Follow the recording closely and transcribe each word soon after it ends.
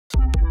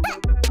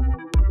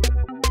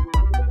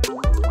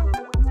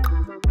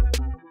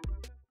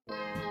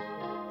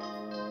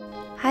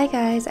Hi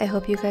guys, I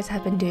hope you guys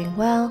have been doing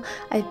well.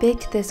 I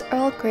baked this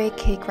Earl Grey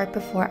cake right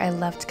before I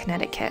left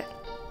Connecticut.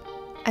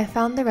 I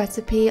found the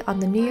recipe on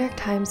the New York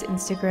Times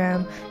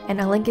Instagram and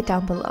I'll link it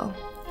down below.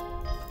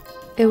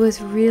 It was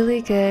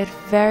really good,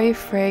 very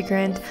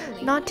fragrant,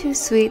 not too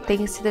sweet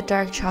thanks to the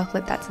dark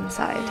chocolate that's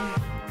inside.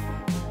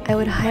 I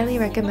would highly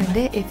recommend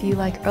it if you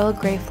like Earl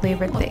Grey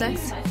flavored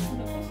things.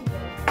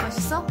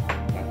 맛있어?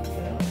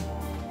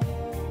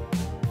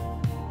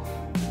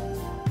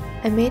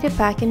 I made it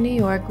back in New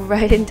York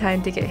right in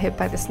time to get hit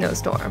by the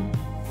snowstorm.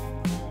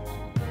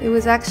 It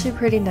was actually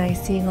pretty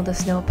nice seeing all the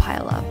snow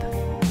pile up.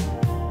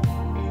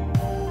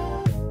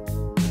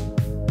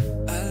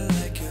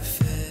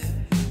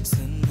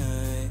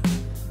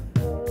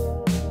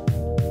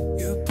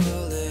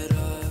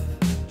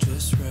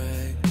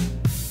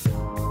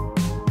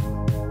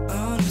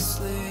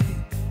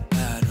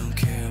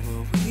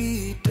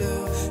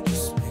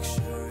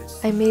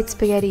 I made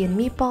spaghetti and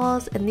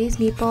meatballs, and these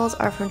meatballs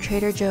are from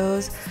Trader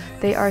Joe's.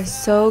 They are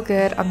so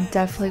good, I'm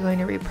definitely going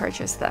to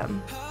repurchase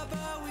them.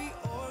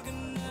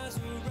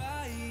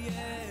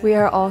 We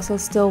are also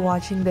still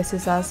watching This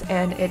Is Us,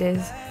 and it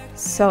is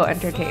so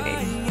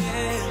entertaining.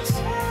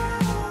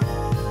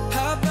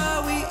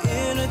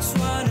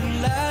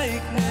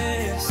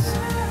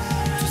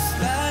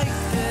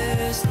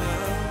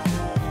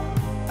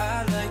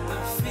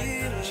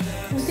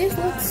 These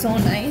look so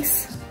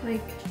nice.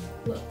 Like,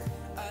 look.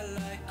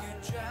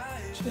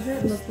 Does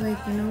it look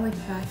like, you know, like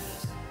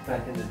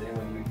back in the day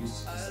when you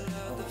used to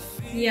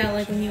just like, yeah,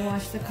 like when you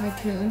watch the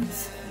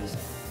cartoons.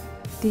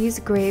 These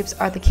grapes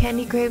are the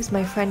candy grapes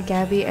my friend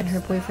Gabby and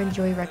her boyfriend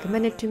Joey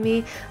recommended to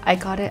me. I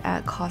got it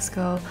at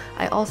Costco.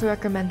 I also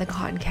recommend the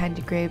cotton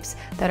candy grapes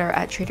that are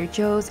at Trader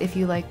Joe's if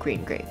you like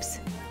green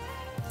grapes.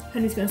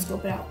 Honey's gonna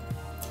scope it out.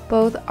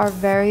 Both are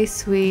very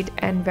sweet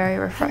and very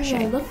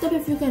refreshing. I looked up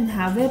if you can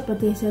have it, but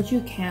they said you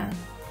can't.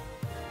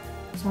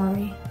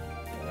 Sorry.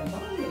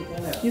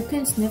 You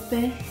can snip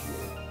it,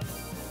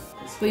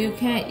 but you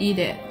can't eat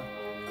it.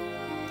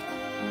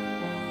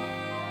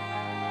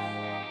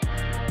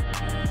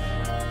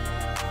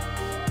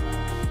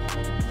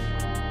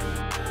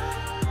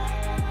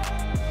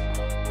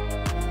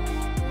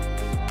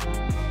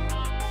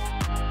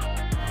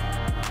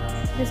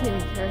 He doesn't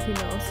even care if he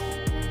knows.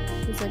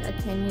 He's like, I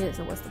can't eat it,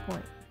 so what's the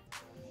point?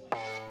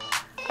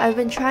 I've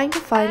been trying to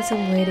find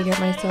some way to get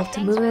myself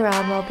to move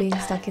around while being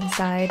stuck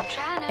inside,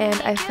 and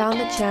I found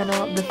the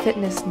channel The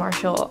Fitness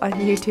Marshal on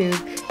YouTube,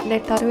 and I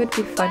thought it would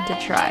be fun to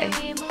try.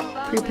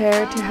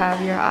 Prepare to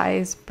have your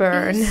eyes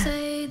burn.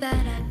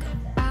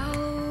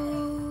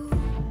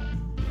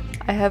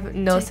 I have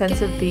no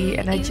sense of beat,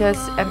 and I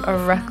just am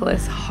a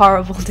reckless,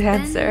 horrible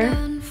dancer.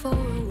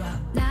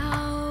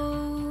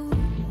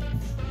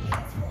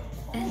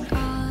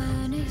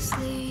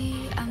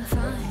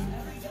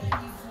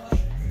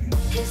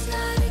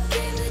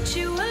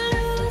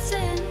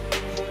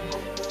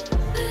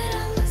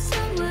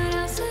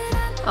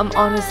 I'm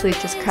honestly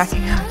just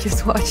cracking up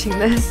just watching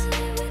this.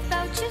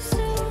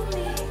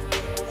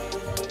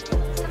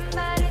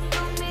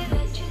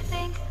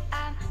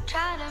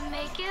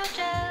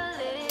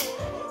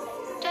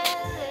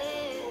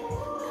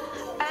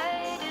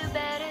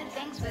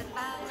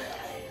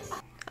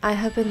 I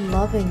have been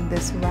loving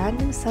this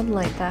random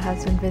sunlight that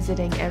has been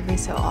visiting every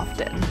so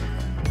often.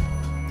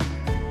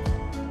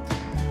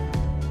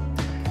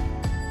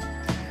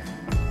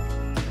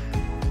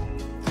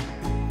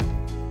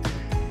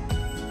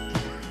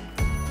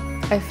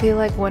 I feel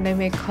like when I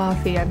make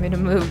coffee, I'm in a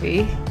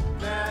movie.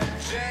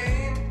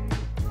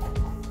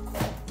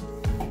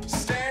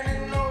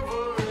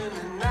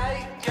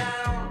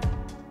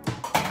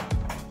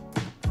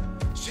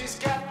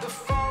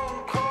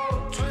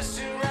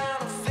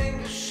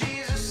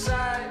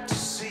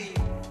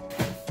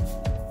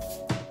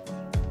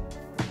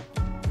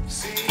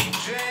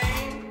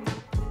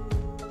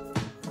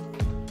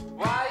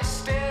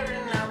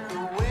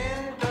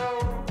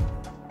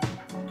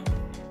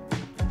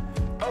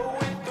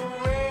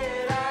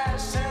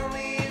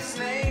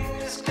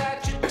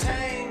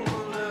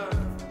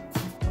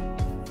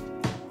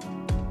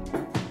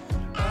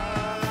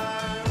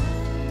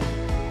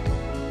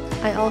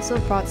 I also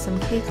brought some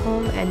cake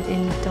home and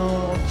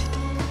indulged.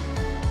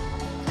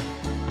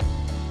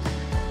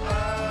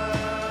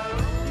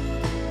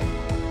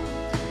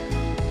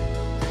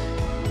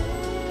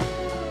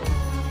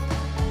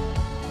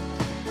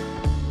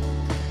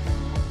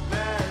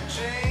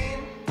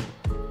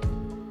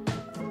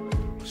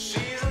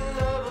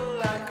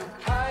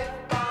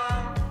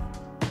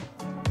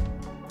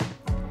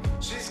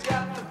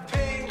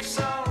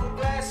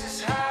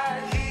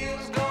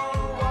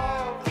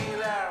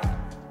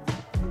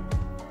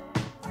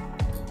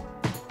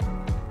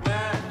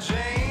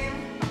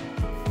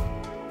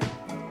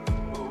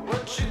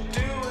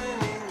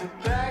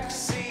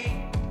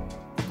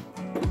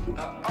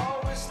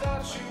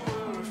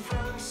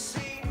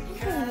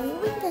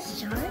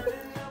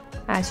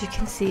 As you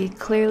can see,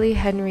 clearly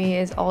Henry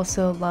is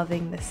also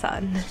loving the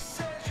sun.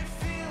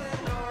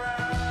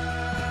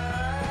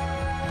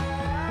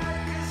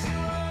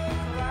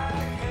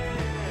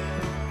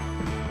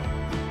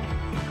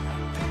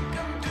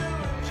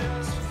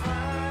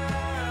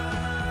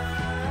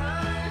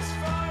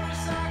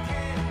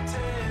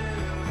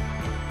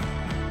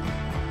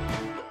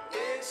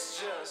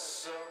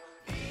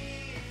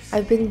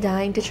 I've been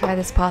dying to try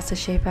this pasta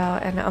shape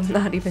out, and I'm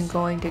not even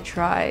going to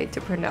try to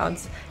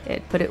pronounce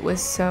it, but it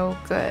was so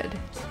good.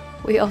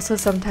 We also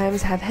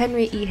sometimes have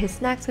Henry eat his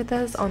snacks with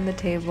us on the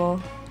table.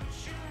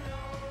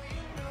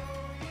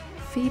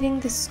 Feeding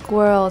the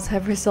squirrels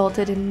have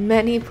resulted in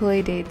many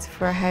play dates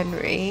for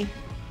Henry.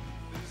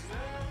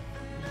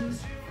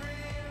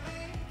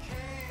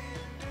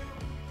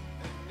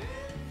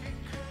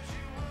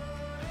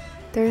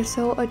 They're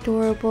so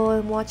adorable,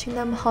 and watching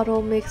them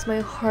huddle makes my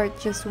heart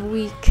just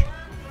weak.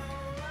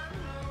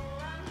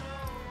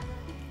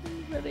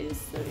 Very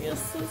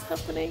serious is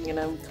happening and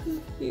I'm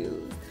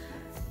confused.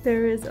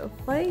 There is a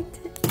fight.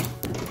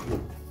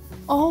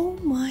 Oh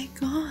my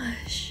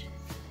gosh.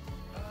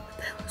 What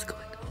the hell is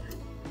going on?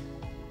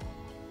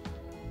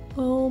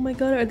 Oh my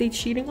god, are they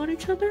cheating on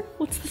each other?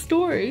 What's the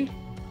story?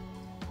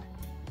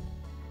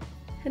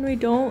 Henry,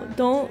 don't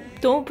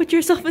put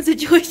yourself in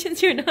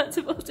situations you're not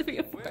supposed to be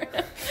a part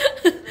of.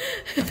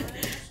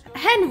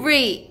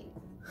 Henry!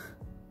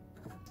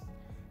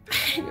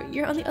 Henry,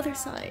 you're on the other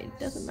side.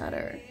 Doesn't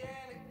matter.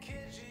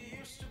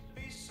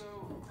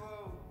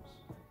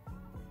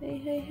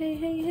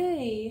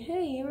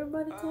 Hey,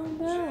 everybody calm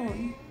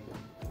down.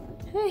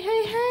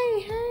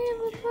 Hey,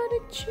 everybody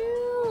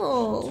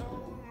chill.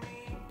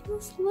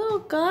 This little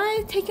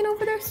guy taking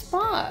over their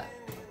spot.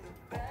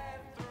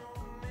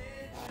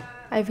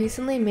 I've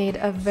recently made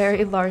a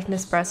very large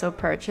Nespresso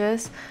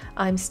purchase.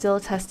 I'm still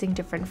testing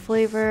different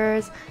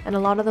flavors, and a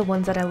lot of the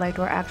ones that I liked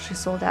were actually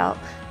sold out.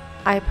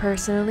 I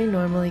personally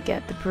normally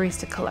get the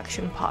barista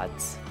collection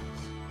pods.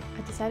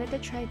 I decided to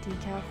try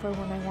decaf for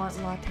when I want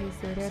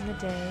lattes later in the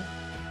day.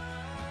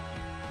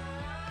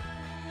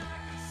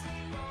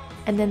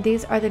 And then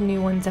these are the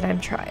new ones that I'm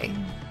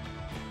trying.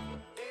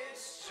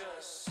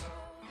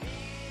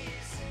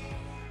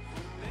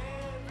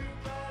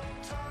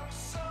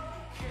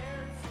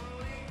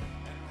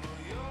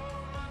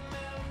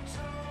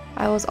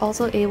 I was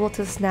also able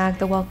to snag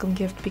the welcome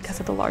gift because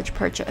of the large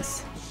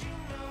purchase.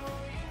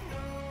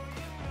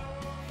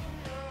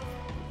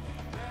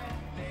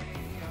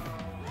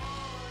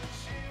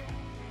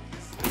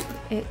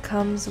 It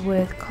comes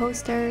with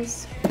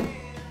coasters,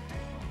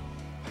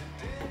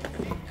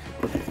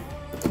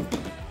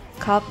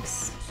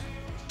 cups,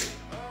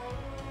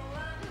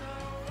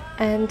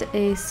 and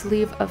a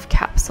sleeve of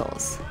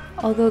capsules.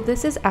 Although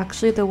this is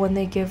actually the one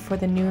they give for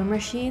the newer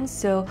machines,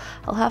 so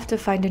I'll have to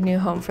find a new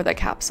home for the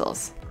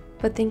capsules.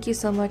 But thank you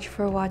so much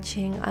for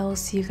watching. I will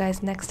see you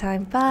guys next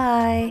time.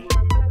 Bye!